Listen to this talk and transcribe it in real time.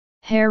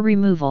Hair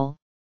removal,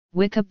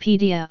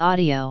 Wikipedia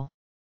audio.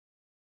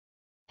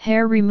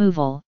 Hair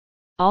removal,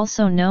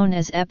 also known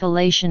as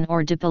epilation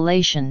or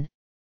depilation,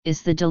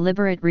 is the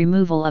deliberate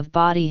removal of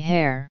body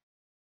hair.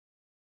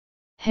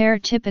 Hair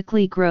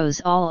typically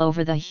grows all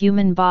over the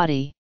human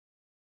body.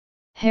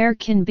 Hair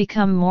can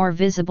become more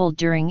visible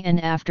during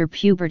and after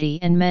puberty,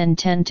 and men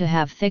tend to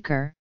have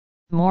thicker,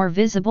 more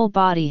visible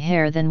body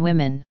hair than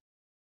women.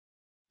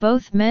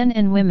 Both men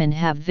and women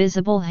have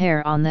visible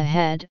hair on the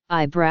head,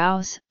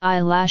 eyebrows,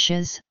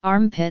 eyelashes,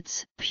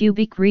 armpits,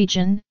 pubic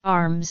region,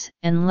 arms,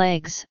 and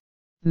legs.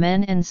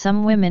 Men and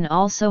some women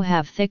also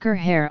have thicker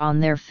hair on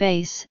their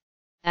face,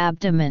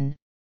 abdomen,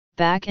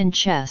 back and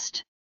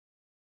chest.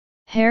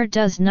 Hair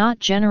does not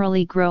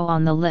generally grow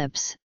on the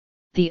lips,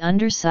 the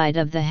underside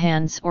of the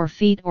hands or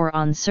feet, or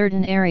on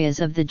certain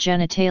areas of the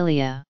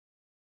genitalia.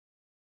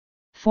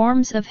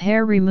 Forms of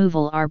hair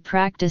removal are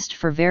practiced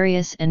for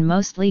various and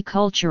mostly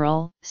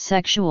cultural,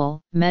 sexual,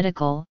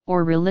 medical,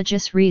 or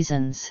religious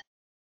reasons.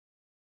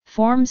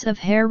 Forms of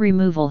hair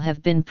removal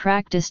have been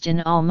practiced in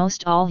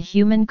almost all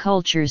human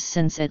cultures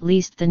since at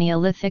least the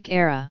Neolithic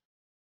era.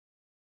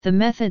 The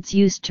methods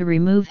used to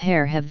remove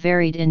hair have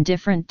varied in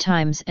different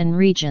times and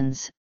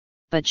regions,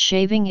 but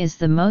shaving is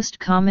the most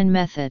common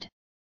method.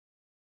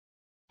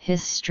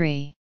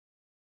 History.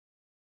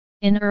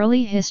 In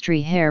early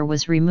history, hair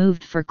was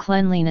removed for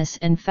cleanliness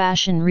and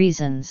fashion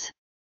reasons.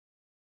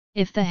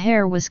 If the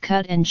hair was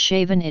cut and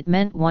shaven, it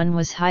meant one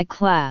was high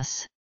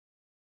class.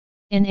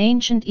 In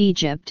ancient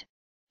Egypt,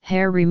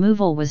 hair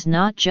removal was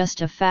not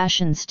just a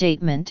fashion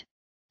statement,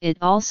 it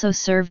also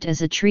served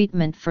as a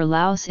treatment for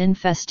louse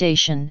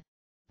infestation,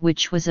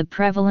 which was a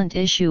prevalent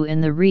issue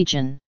in the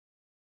region.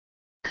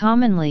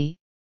 Commonly,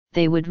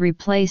 they would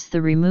replace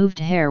the removed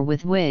hair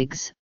with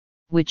wigs,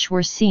 which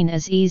were seen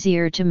as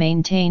easier to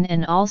maintain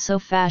and also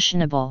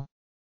fashionable.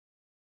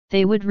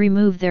 They would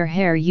remove their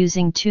hair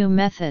using two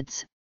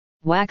methods,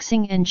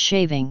 waxing and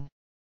shaving.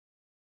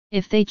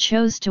 If they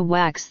chose to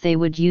wax, they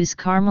would use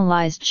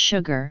caramelized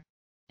sugar,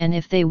 and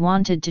if they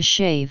wanted to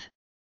shave,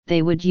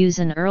 they would use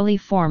an early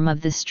form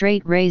of the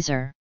straight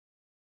razor.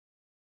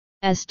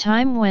 As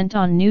time went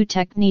on, new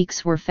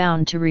techniques were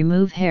found to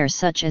remove hair,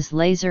 such as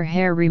laser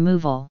hair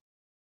removal,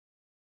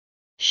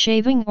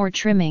 shaving or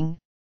trimming,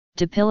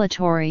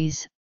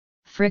 depilatories,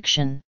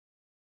 friction.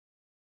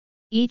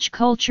 Each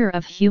culture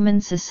of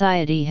human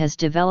society has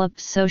developed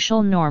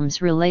social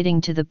norms relating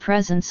to the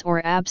presence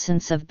or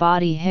absence of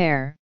body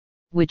hair,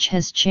 which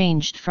has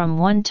changed from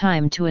one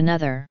time to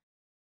another.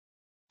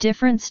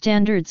 Different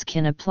standards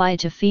can apply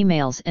to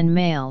females and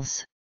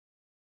males.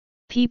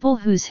 People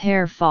whose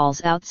hair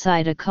falls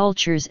outside a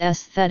culture's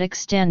aesthetic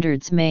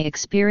standards may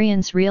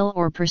experience real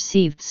or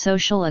perceived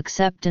social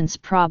acceptance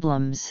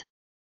problems.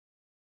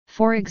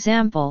 For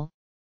example,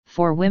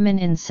 for women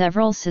in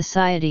several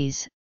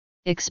societies,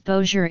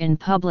 exposure in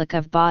public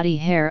of body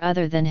hair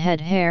other than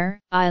head hair,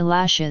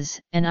 eyelashes,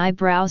 and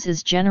eyebrows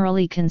is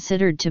generally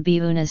considered to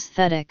be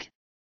unaesthetic,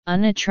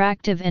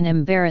 unattractive, and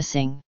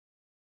embarrassing.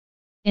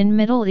 In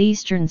Middle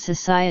Eastern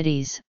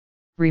societies,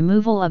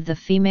 removal of the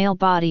female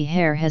body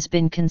hair has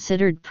been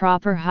considered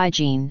proper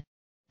hygiene,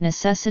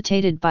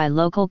 necessitated by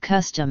local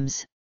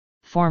customs,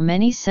 for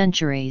many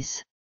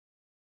centuries.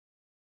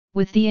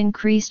 With the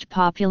increased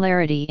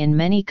popularity in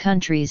many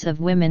countries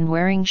of women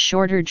wearing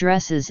shorter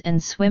dresses and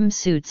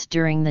swimsuits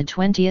during the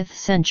 20th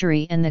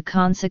century, and the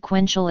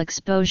consequential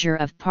exposure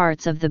of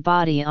parts of the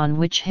body on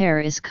which hair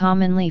is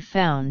commonly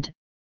found,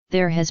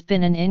 there has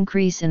been an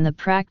increase in the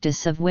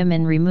practice of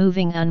women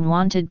removing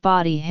unwanted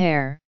body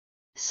hair,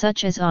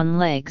 such as on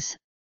legs,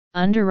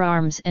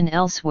 underarms, and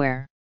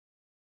elsewhere.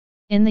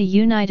 In the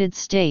United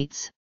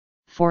States,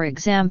 for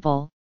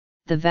example,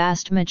 the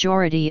vast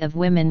majority of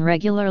women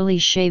regularly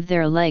shave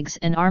their legs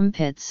and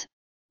armpits,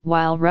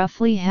 while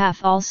roughly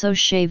half also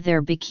shave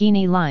their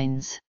bikini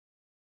lines.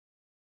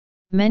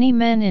 Many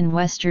men in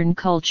Western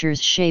cultures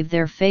shave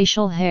their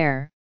facial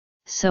hair,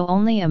 so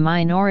only a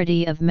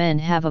minority of men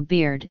have a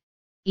beard,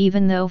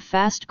 even though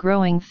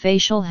fast-growing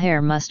facial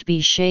hair must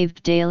be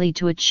shaved daily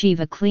to achieve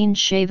a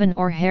clean-shaven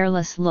or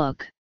hairless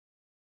look.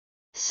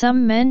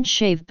 Some men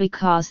shave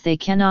because they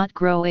cannot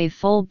grow a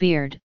full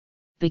beard,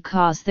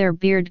 because their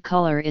beard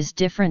color is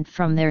different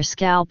from their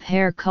scalp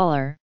hair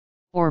color,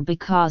 or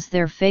because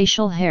their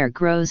facial hair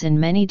grows in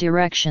many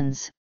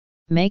directions,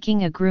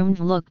 making a groomed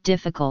look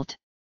difficult.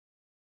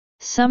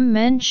 Some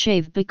men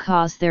shave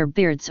because their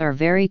beards are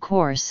very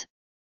coarse,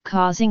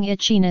 causing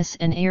itchiness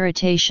and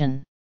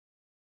irritation.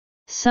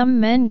 Some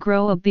men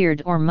grow a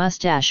beard or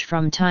mustache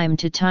from time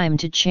to time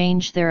to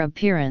change their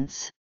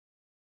appearance.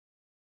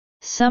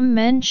 Some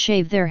men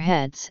shave their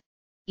heads,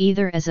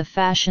 either as a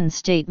fashion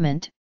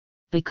statement,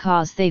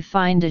 because they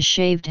find a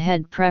shaved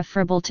head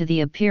preferable to the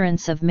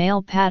appearance of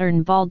male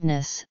pattern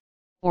baldness,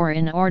 or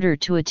in order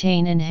to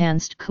attain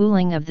enhanced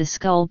cooling of the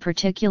skull,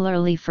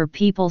 particularly for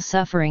people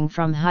suffering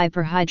from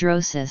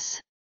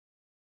hyperhidrosis.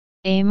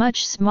 A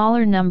much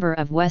smaller number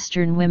of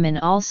Western women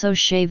also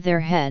shave their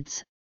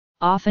heads,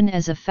 often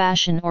as a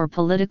fashion or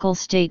political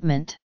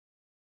statement.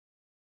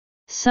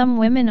 Some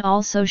women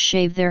also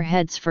shave their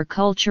heads for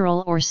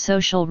cultural or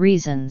social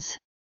reasons.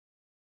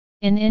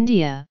 In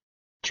India,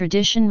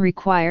 tradition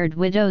required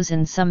widows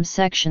in some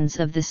sections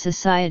of the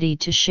society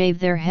to shave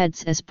their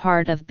heads as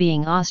part of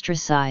being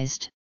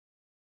ostracized.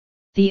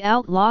 The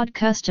outlawed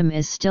custom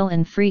is still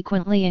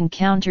infrequently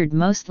encountered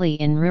mostly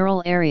in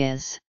rural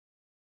areas.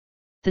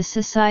 The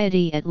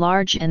society at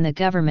large and the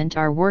government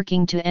are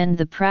working to end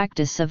the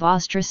practice of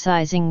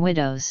ostracizing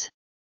widows.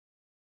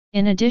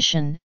 In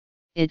addition,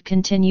 it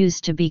continues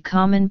to be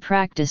common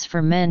practice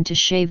for men to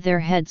shave their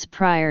heads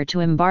prior to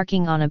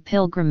embarking on a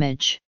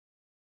pilgrimage.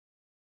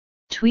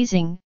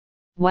 Tweezing,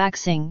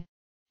 waxing,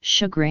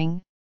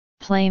 sugaring,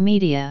 play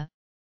media,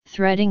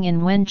 threading in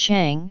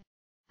Wenchang,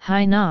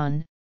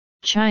 Hainan,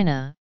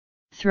 China,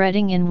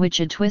 threading in which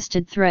a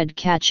twisted thread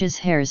catches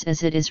hairs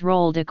as it is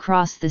rolled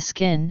across the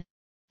skin,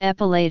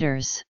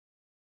 epilators.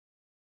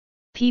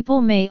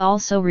 People may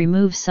also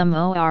remove some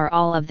or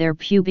all of their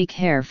pubic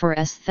hair for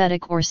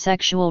aesthetic or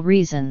sexual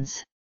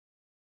reasons.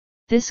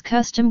 This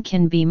custom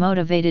can be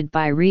motivated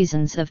by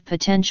reasons of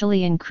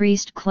potentially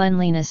increased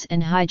cleanliness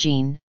and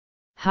hygiene,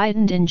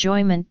 heightened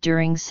enjoyment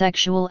during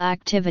sexual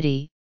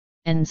activity,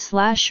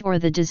 and/or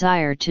the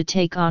desire to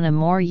take on a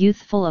more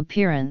youthful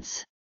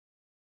appearance.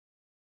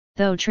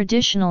 Though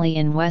traditionally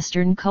in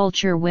Western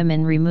culture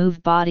women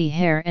remove body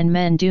hair and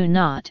men do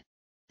not,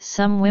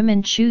 some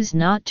women choose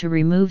not to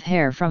remove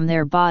hair from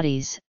their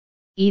bodies,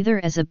 either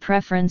as a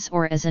preference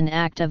or as an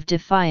act of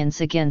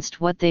defiance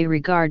against what they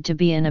regard to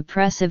be an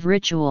oppressive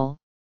ritual,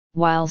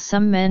 while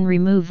some men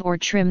remove or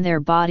trim their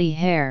body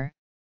hair,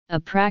 a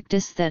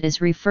practice that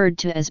is referred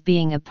to as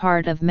being a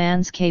part of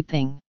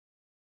manscaping.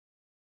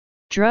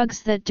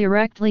 Drugs that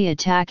directly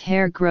attack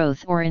hair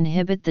growth or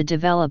inhibit the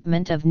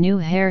development of new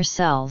hair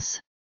cells.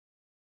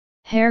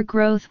 Hair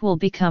growth will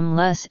become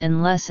less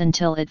and less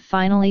until it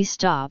finally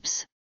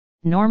stops.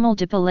 Normal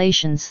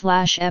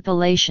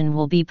depilation/epilation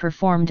will be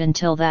performed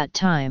until that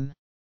time.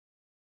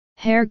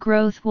 Hair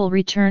growth will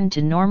return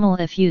to normal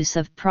if use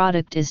of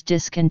product is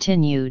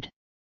discontinued.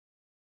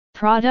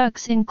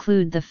 Products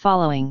include the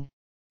following: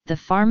 the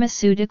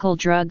pharmaceutical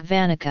drug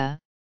Vanica,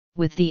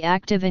 with the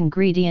active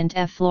ingredient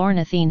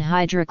F-fluornithine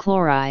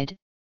hydrochloride,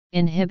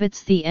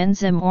 inhibits the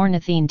enzyme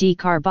ornithine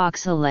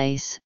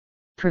decarboxylase,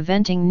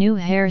 preventing new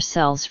hair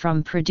cells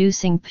from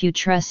producing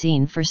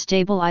putrescine for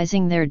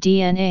stabilizing their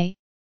DNA.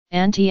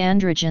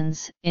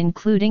 Antiandrogens,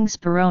 including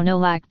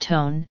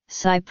spironolactone,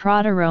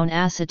 cyproterone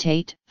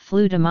acetate,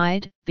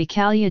 flutamide,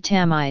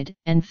 bicalutamide,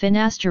 and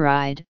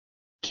finasteride,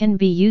 can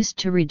be used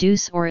to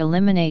reduce or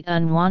eliminate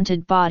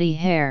unwanted body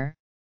hair,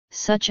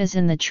 such as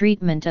in the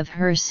treatment of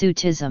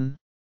hirsutism.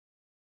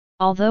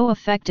 Although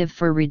effective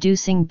for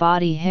reducing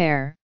body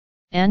hair,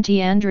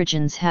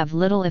 antiandrogens have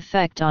little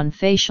effect on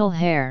facial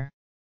hair.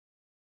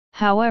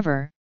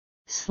 However,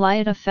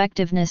 slight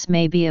effectiveness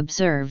may be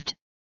observed,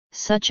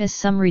 such as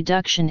some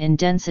reduction in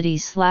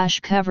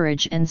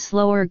density/coverage and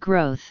slower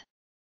growth.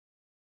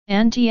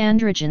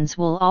 Antiandrogens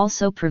will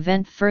also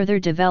prevent further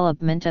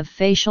development of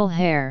facial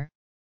hair,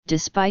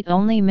 despite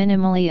only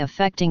minimally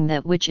affecting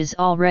that which is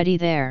already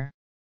there.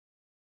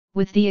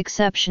 With the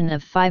exception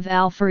of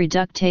 5-alpha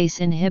reductase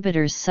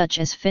inhibitors such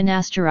as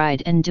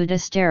finasteride and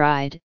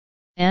dutasteride,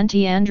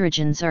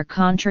 antiandrogens are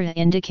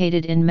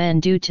contraindicated in men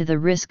due to the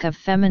risk of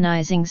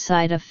feminizing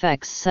side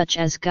effects such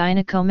as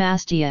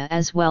gynecomastia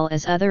as well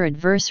as other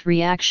adverse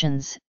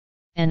reactions,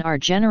 and are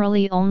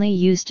generally only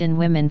used in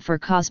women for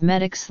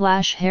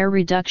cosmetic/hair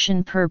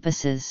reduction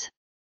purposes.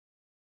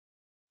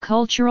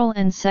 Cultural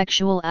and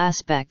sexual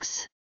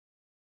aspects.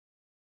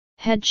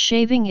 Head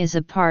shaving is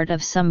a part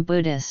of some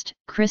Buddhist,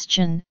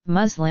 Christian,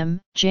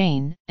 Muslim,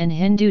 Jain, and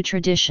Hindu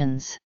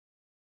traditions.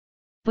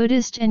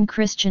 Buddhist and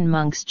Christian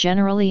monks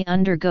generally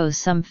undergo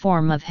some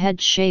form of head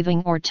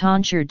shaving or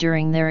tonsure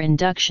during their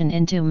induction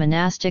into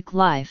monastic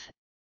life.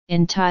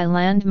 In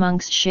Thailand,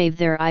 monks shave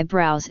their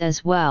eyebrows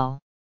as well.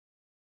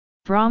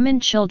 Brahmin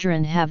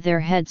children have their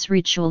heads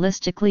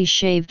ritualistically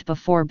shaved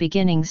before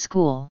beginning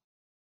school.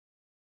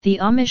 The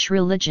Amish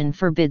religion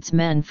forbids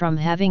men from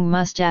having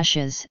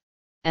mustaches,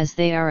 as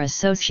they are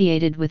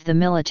associated with the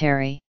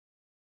military.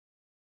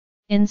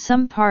 In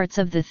some parts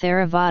of the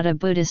Theravada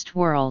Buddhist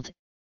world,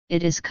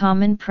 it is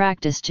common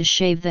practice to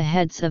shave the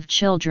heads of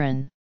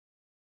children.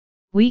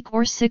 Weak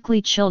or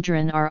sickly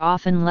children are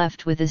often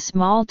left with a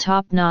small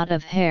top knot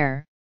of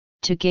hair,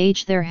 to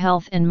gauge their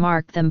health and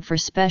mark them for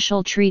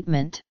special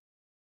treatment.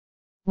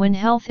 When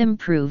health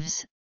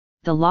improves,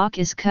 the lock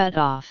is cut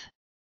off.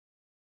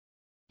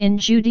 In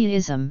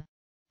Judaism,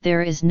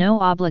 there is no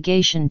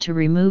obligation to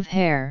remove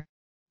hair,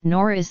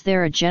 nor is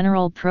there a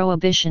general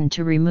prohibition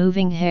to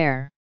removing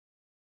hair.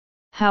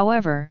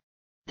 However,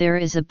 there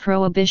is a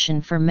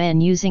prohibition for men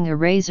using a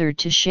razor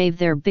to shave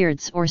their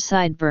beards or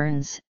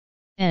sideburns,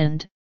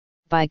 and,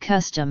 by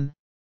custom,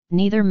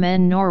 neither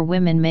men nor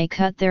women may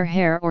cut their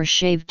hair or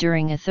shave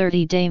during a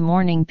 30-day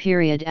mourning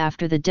period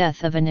after the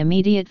death of an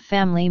immediate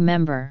family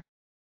member.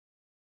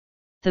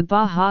 The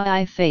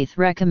Bahá'í Faith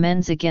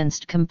recommends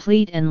against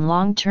complete and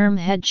long-term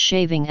head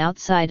shaving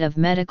outside of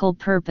medical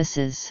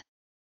purposes.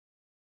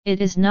 It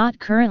is not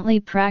currently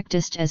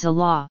practiced as a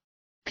law,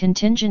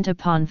 contingent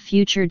upon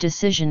future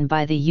decision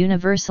by the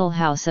Universal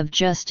House of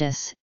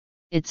Justice,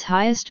 its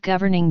highest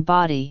governing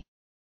body.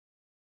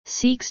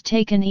 Sikhs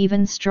take an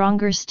even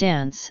stronger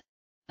stance,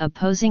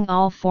 opposing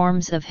all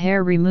forms of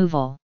hair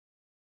removal.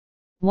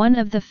 One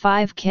of the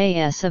 5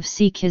 Ks of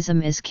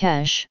Sikhism is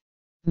kesh,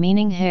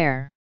 meaning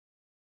hair.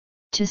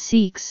 To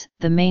Sikhs,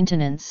 the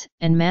maintenance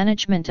and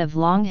management of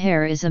long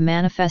hair is a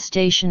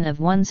manifestation of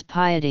one's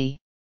piety.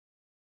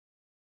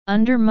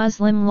 Under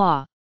Muslim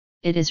law,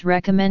 it is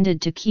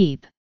recommended to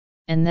keep,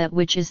 and that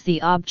which is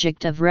the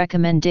object of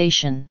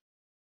recommendation.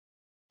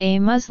 A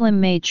Muslim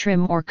may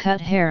trim or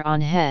cut hair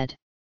on head.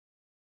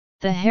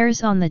 The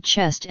hairs on the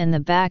chest and the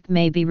back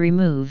may be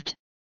removed.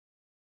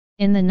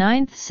 In the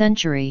 9th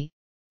century,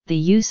 the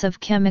use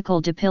of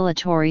chemical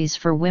depilatories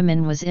for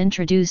women was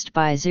introduced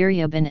by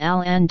Zirya bin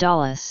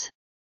al-Andalus.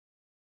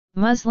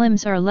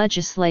 Muslims are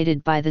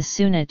legislated by the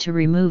Sunnah to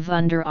remove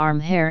underarm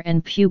hair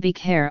and pubic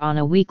hair on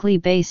a weekly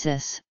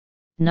basis.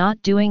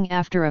 Not doing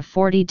after a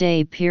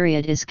 40-day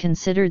period is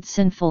considered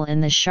sinful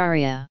in the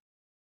Sharia.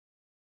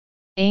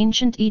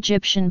 Ancient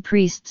Egyptian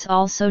priests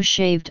also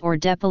shaved or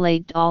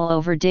depilated all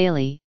over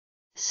daily,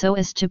 so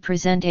as to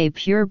present a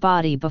pure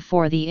body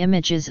before the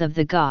images of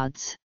the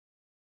gods.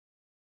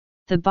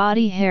 The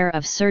body hair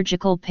of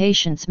surgical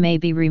patients may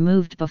be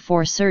removed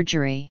before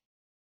surgery.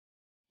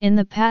 In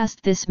the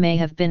past this may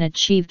have been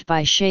achieved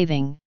by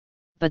shaving,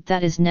 but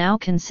that is now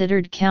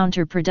considered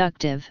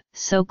counterproductive,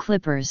 so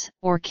clippers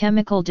or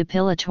chemical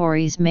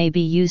depilatories may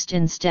be used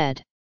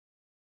instead.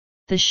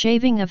 The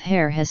shaving of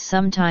hair has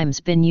sometimes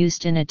been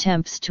used in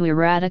attempts to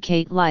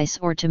eradicate lice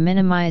or to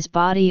minimize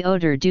body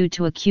odor due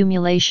to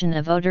accumulation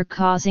of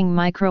odor-causing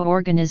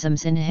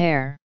microorganisms in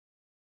hair.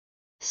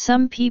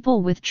 Some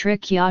people with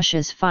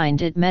trichosses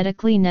find it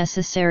medically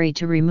necessary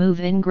to remove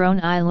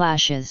ingrown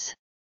eyelashes.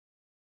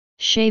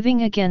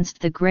 Shaving against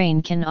the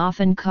grain can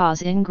often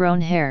cause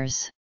ingrown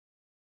hairs.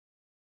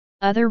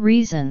 Other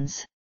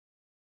reasons.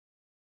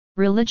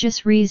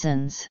 Religious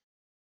reasons.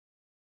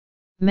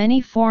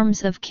 Many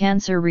forms of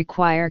cancer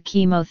require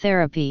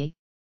chemotherapy,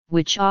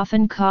 which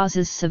often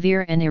causes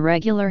severe and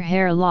irregular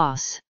hair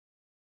loss.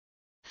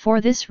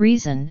 For this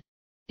reason,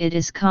 it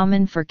is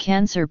common for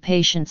cancer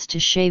patients to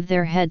shave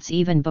their heads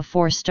even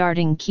before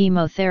starting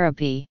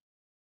chemotherapy.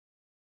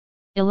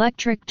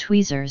 Electric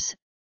tweezers,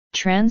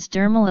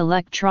 transdermal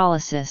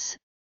electrolysis,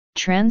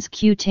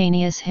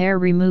 transcutaneous hair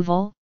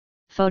removal,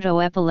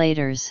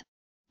 photoepilators,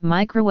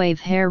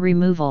 microwave hair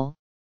removal,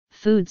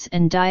 foods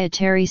and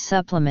dietary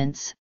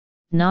supplements,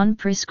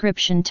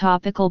 non-prescription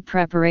topical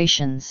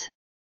preparations.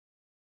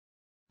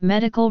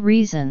 Medical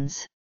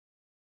reasons.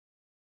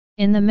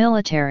 In the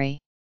military.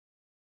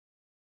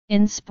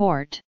 In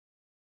sport.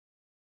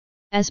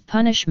 As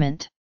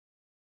punishment.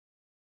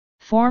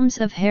 Forms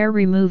of hair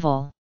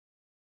removal.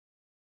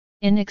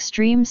 In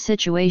extreme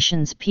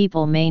situations,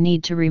 people may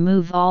need to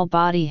remove all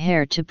body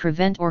hair to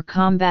prevent or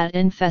combat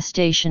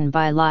infestation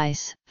by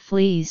lice,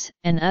 fleas,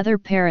 and other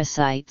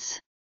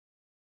parasites.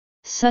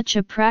 Such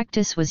a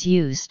practice was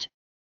used,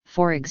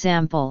 for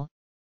example,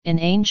 in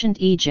ancient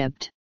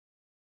Egypt.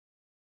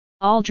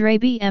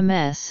 Aldrabi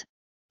ms.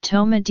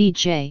 Toma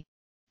dj.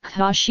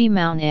 Kashi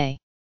Mount A.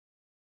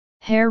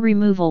 Hair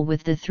removal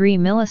with the 3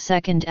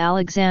 millisecond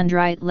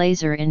Alexandrite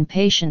laser in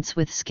patients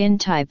with skin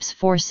types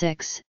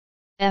 4-6.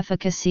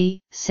 Efficacy,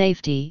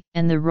 safety,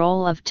 and the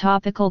role of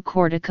topical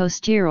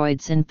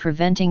corticosteroids in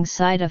preventing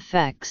side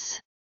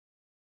effects.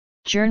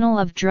 Journal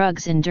of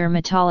Drugs in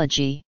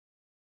Dermatology.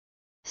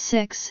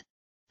 6.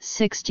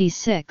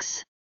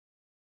 66.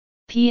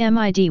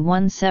 PMID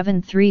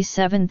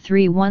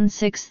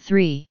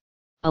 173733163,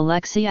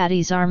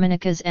 Alexiades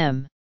Arminikas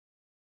M.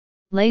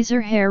 Laser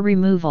hair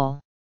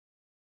removal.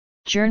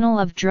 Journal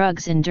of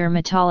Drugs in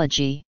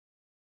Dermatology.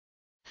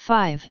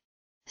 5.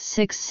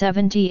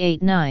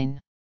 6789.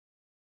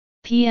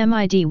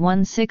 PMID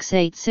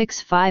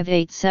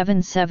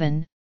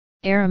 168658877,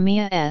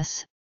 Aramia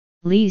S.,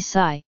 Lee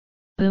Sai,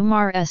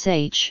 Umar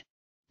S.H.,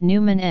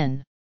 Newman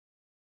N.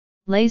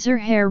 Laser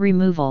hair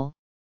removal,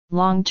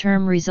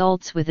 long-term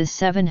results with a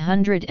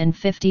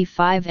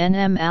 755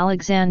 nm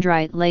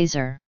Alexandrite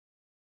laser.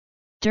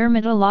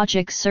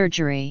 Dermatologic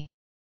surgery.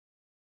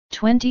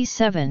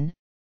 27,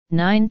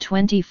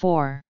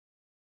 924.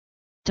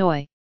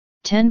 doi.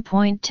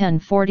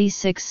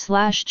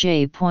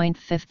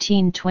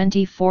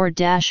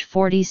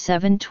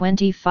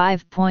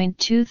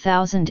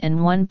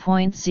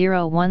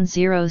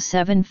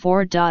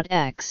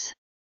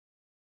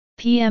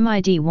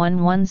 PMID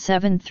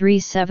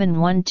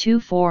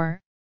 1173712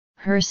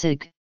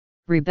 Herzig,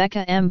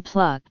 Rebecca M.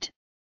 Plucked,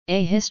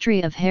 A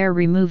History of Hair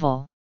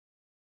Removal.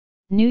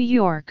 New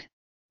York,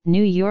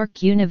 New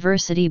York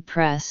University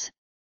Press,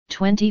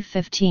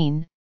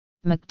 2015,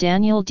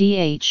 McDaniel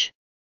D.H.,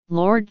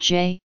 Lord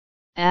J.,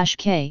 Ash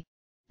K.,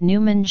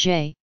 Newman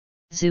J.,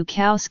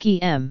 Zukowski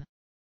M.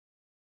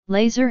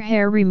 Laser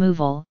hair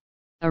removal,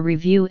 a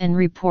review and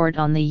report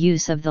on the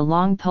use of the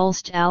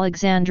long-pulsed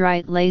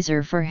Alexandrite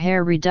laser for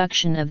hair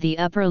reduction of the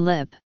upper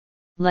lip,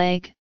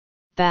 leg,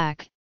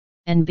 back,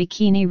 and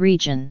bikini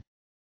region.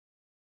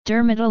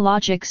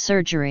 Dermatologic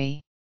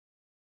surgery.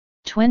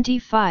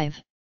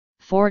 25,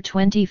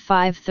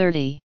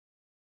 42530.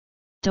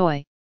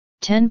 doi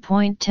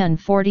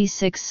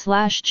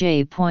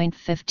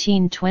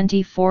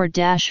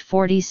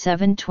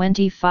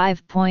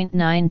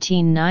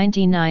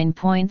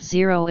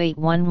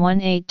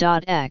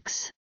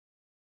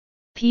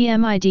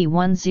PMID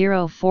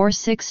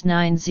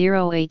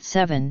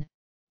 10469087,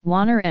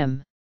 Warner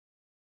M.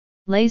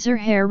 Laser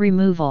hair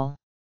removal.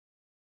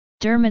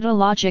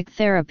 Dermatologic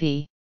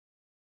therapy.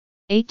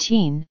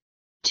 18,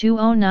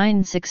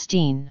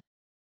 20916.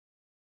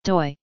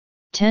 doi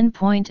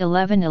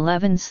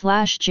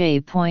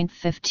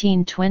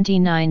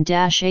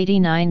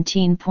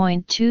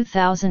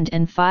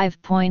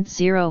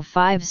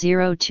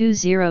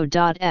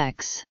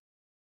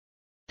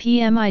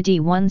PMID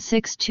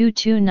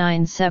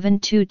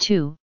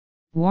 16229722,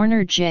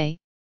 Warner J.,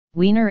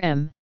 Wiener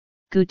M.,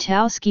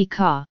 Gutowski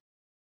Ka.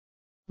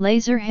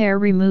 Laser hair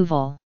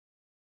removal.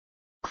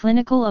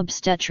 Clinical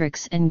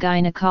obstetrics and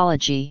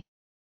gynecology.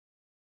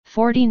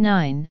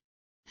 49,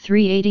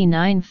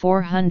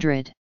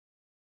 389-400.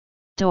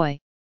 doi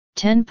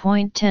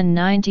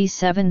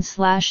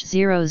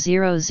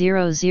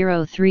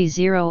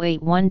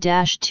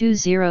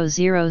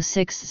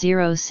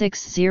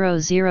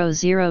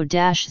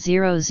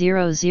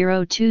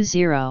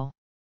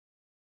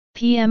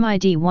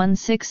PMID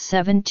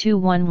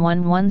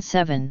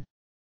 16721117.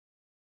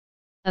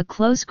 A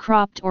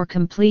close-cropped or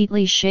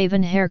completely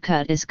shaven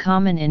haircut is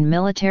common in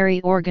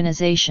military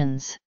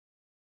organizations.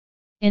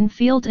 In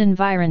field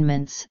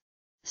environments,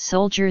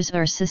 soldiers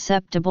are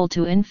susceptible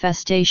to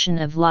infestation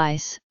of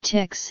lice,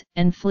 ticks,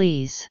 and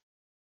fleas.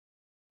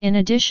 In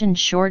addition,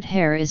 short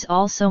hair is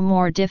also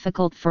more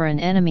difficult for an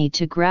enemy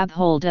to grab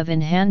hold of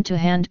in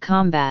hand-to-hand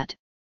combat,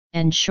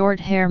 and short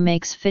hair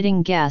makes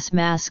fitting gas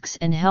masks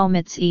and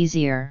helmets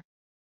easier.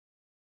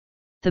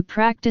 The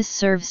practice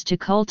serves to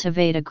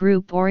cultivate a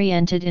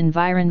group-oriented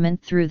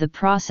environment through the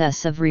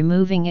process of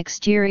removing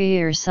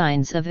exterior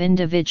signs of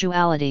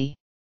individuality.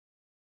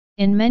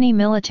 In many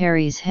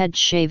militaries, head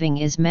shaving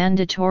is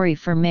mandatory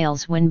for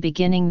males when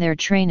beginning their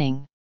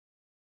training.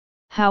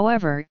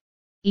 However,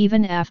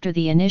 even after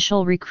the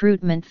initial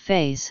recruitment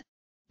phase,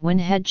 when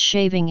head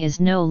shaving is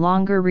no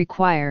longer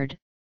required,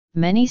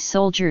 many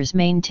soldiers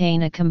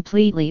maintain a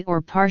completely or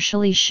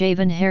partially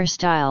shaven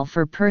hairstyle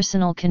for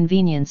personal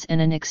convenience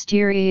and an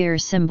exterior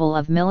symbol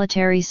of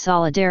military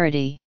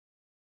solidarity.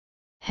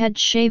 Head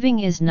shaving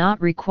is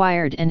not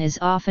required and is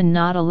often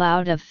not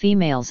allowed of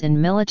females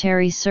in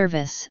military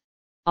service,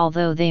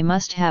 although they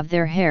must have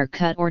their hair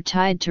cut or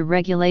tied to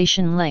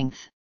regulation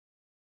length.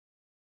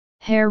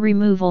 Hair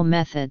removal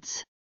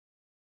methods.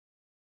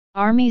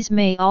 Armies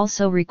may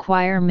also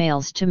require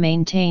males to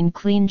maintain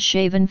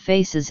clean-shaven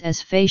faces,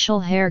 as facial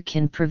hair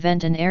can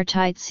prevent an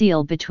airtight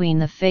seal between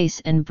the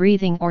face and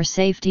breathing or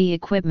safety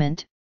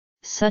equipment,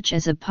 such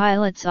as a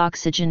pilot's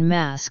oxygen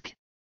mask,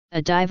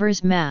 a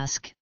diver's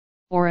mask,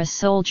 or a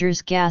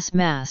soldier's gas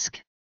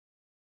mask.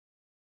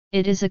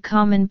 It is a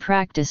common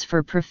practice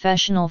for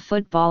professional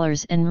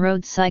footballers and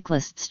road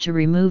cyclists to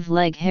remove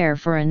leg hair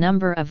for a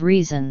number of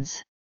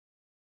reasons.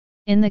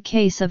 In the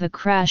case of a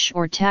crash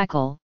or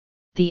tackle,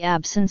 the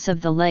absence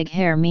of the leg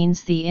hair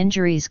means the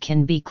injuries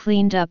can be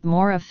cleaned up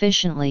more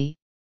efficiently,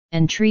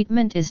 and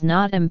treatment is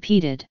not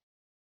impeded.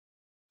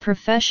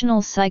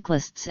 Professional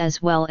cyclists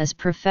as well as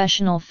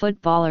professional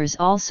footballers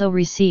also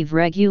receive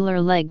regular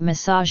leg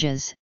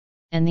massages,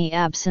 and the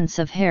absence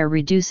of hair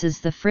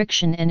reduces the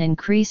friction and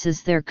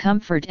increases their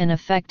comfort and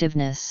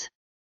effectiveness.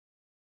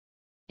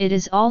 It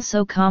is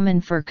also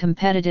common for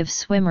competitive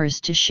swimmers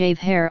to shave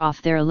hair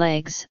off their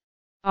legs,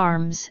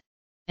 arms,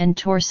 and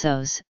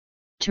torsos,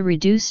 to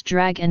reduce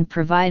drag and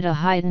provide a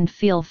heightened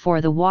feel for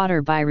the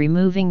water by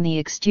removing the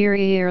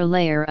exterior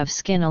layer of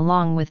skin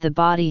along with the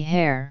body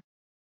hair.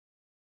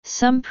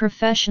 Some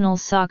professional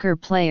soccer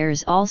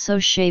players also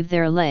shave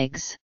their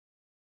legs.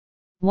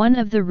 One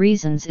of the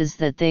reasons is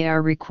that they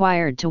are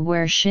required to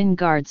wear shin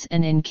guards,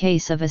 and in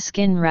case of a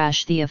skin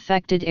rash the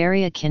affected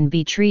area can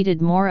be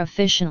treated more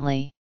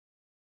efficiently.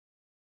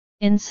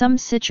 In some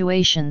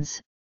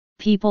situations,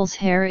 people's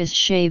hair is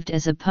shaved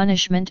as a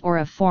punishment or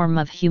a form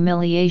of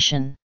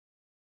humiliation.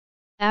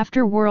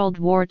 After World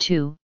War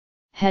II,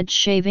 head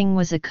shaving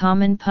was a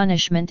common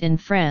punishment in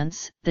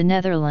France, the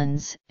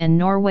Netherlands, and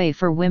Norway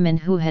for women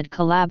who had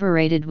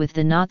collaborated with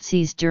the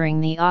Nazis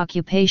during the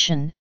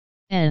occupation,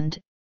 and,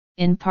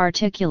 in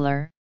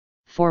particular,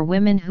 for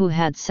women who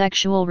had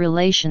sexual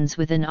relations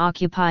with an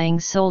occupying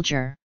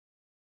soldier.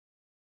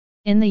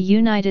 In the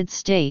United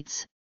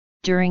States,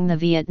 during the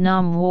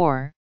Vietnam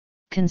War,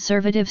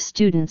 conservative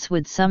students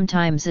would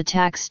sometimes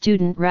attack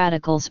student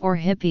radicals or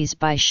hippies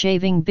by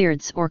shaving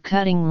beards or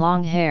cutting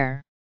long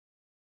hair.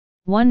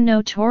 One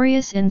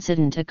notorious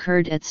incident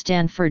occurred at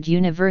Stanford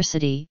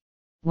University,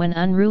 when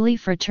unruly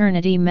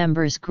fraternity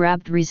members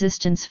grabbed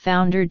Resistance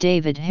founder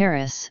David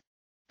Harris,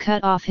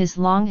 cut off his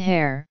long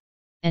hair,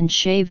 and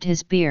shaved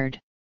his beard.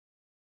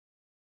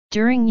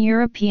 During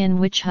European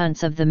witch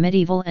hunts of the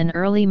medieval and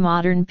early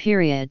modern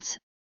periods,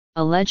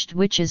 alleged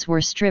witches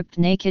were stripped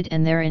naked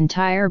and their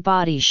entire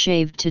body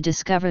shaved to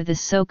discover the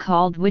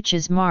so-called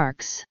witches'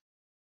 marks.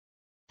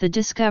 The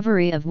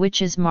discovery of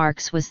witches'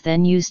 marks was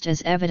then used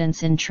as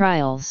evidence in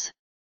trials.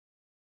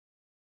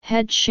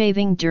 Head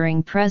shaving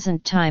during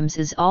present times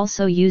is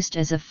also used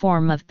as a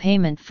form of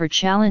payment for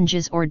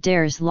challenges or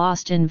dares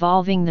lost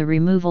involving the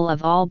removal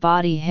of all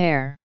body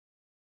hair.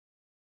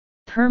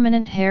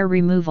 Permanent hair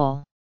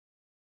removal.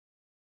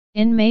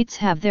 Inmates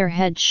have their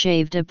head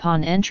shaved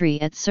upon entry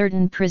at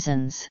certain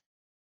prisons.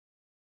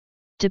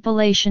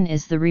 Depilation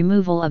is the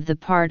removal of the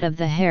part of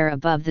the hair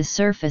above the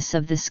surface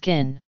of the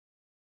skin.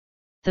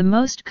 The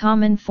most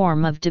common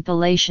form of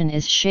depilation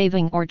is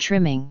shaving or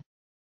trimming.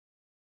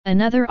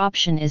 Another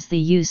option is the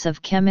use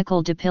of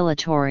chemical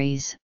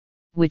depilatories,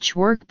 which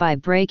work by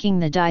breaking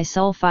the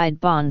disulfide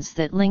bonds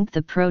that link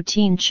the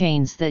protein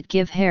chains that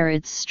give hair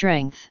its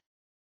strength.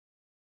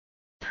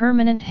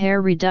 Permanent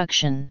hair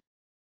reduction.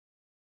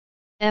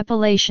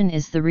 Epilation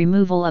is the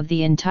removal of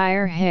the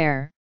entire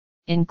hair,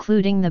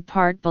 including the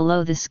part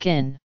below the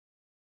skin.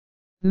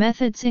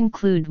 Methods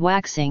include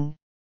waxing,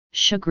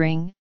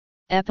 sugaring,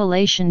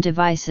 epilation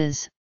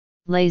devices,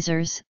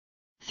 lasers,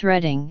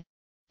 threading,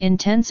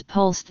 intense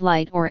pulsed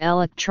light or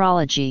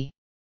electrology.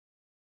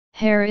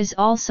 Hair is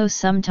also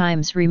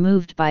sometimes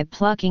removed by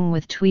plucking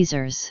with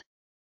tweezers.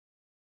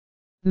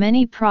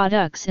 Many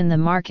products in the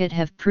market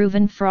have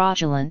proven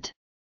fraudulent.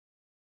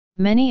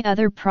 Many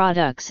other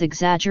products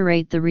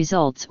exaggerate the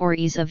results or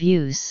ease of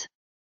use.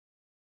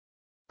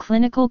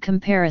 Clinical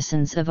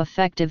comparisons of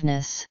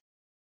effectiveness.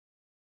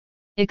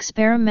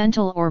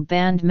 Experimental or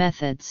banned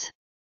methods.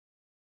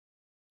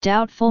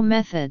 Doubtful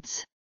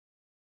methods.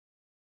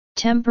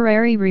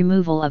 Temporary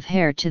removal of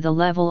hair to the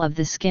level of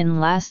the skin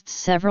lasts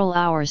several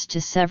hours to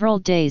several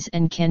days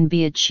and can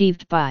be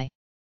achieved by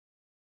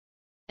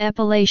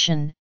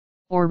epilation,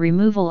 or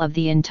removal of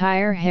the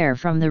entire hair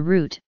from the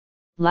root,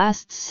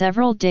 lasts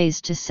several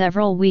days to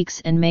several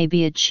weeks and may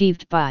be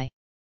achieved by.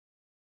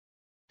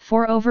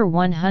 For over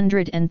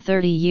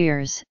 130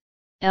 years,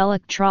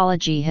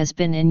 electrology has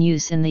been in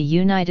use in the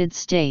United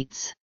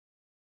States.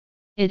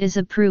 It is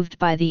approved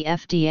by the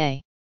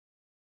FDA.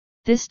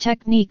 This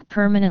technique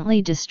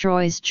permanently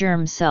destroys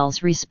germ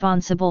cells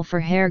responsible for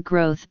hair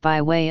growth by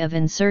way of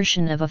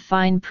insertion of a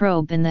fine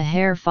probe in the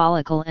hair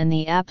follicle and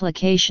the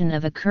application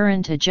of a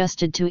current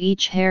adjusted to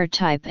each hair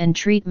type and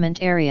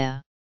treatment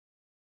area.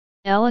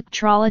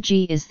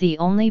 Electrology is the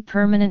only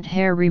permanent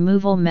hair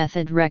removal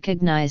method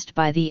recognized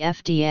by the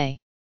FDA.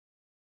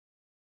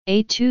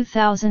 A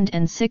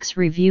 2006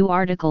 review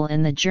article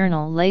in the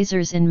journal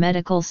Lasers in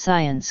Medical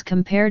Science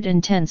compared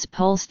intense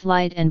pulsed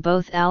light and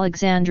both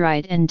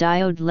alexandrite and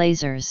diode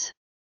lasers.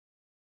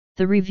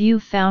 The review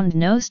found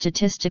no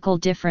statistical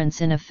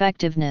difference in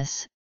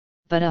effectiveness,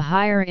 but a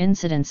higher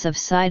incidence of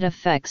side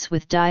effects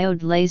with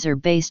diode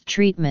laser-based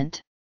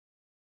treatment.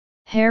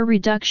 Hair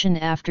reduction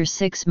after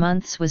 6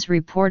 months was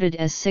reported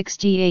as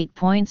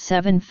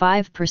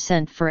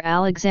 68.75% for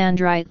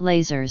alexandrite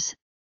lasers,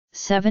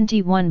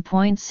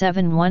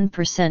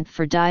 71.71%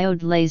 for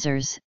diode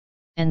lasers,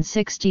 and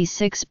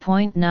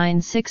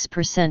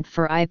 66.96%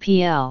 for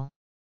IPL.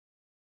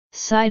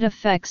 Side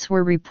effects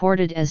were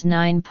reported as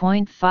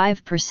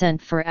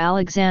 9.5% for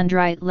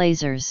alexandrite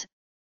lasers,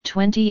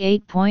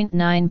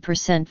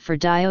 28.9% for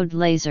diode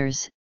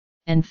lasers,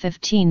 and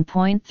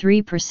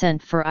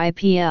 15.3% for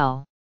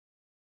IPL.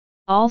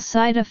 All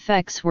side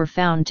effects were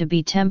found to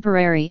be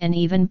temporary and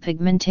even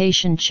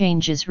pigmentation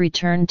changes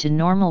returned to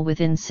normal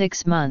within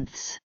 6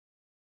 months.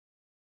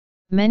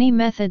 Many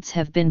methods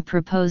have been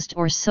proposed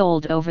or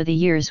sold over the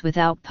years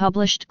without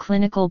published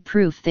clinical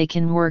proof they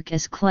can work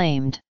as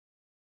claimed.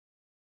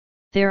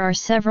 There are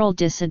several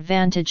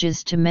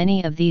disadvantages to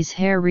many of these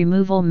hair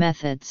removal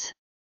methods.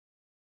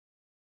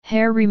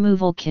 Hair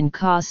removal can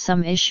cause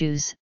some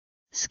issues: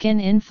 skin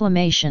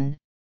inflammation,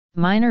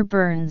 minor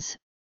burns,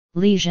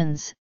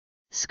 lesions,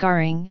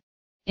 scarring,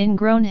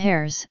 ingrown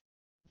hairs,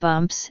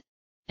 bumps,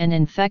 and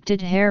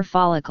infected hair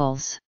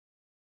follicles.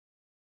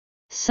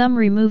 Some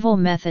removal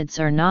methods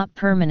are not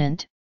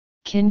permanent,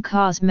 can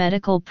cause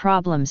medical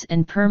problems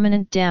and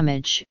permanent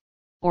damage,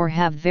 or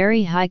have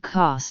very high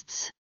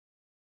costs.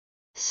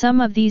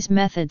 Some of these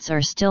methods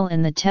are still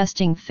in the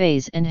testing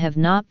phase and have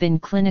not been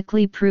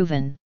clinically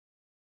proven.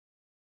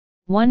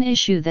 One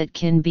issue that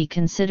can be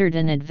considered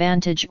an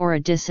advantage or a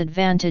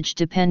disadvantage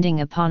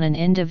depending upon an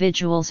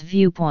individual's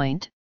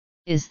viewpoint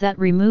is that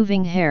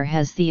removing hair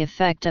has the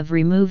effect of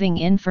removing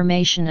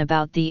information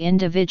about the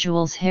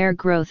individual's hair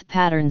growth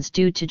patterns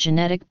due to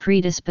genetic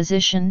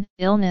predisposition,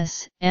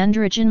 illness,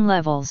 androgen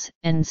levels,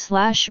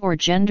 and/or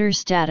gender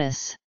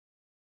status.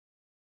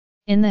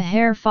 In the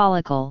hair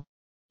follicle,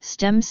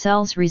 stem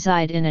cells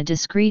reside in a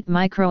discrete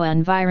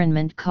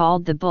microenvironment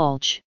called the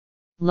bulge,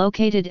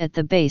 located at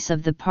the base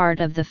of the part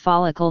of the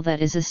follicle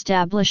that is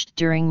established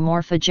during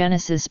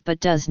morphogenesis but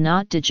does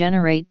not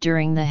degenerate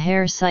during the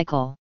hair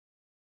cycle.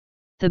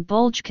 The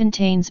bulge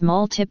contains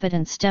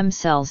multipotent stem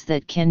cells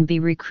that can be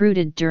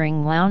recruited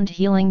during wound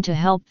healing to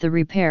help the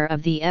repair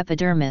of the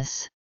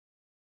epidermis.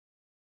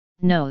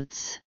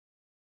 Notes.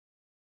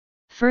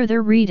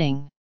 Further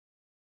reading.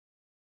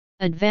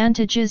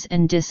 Advantages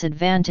and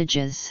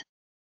disadvantages.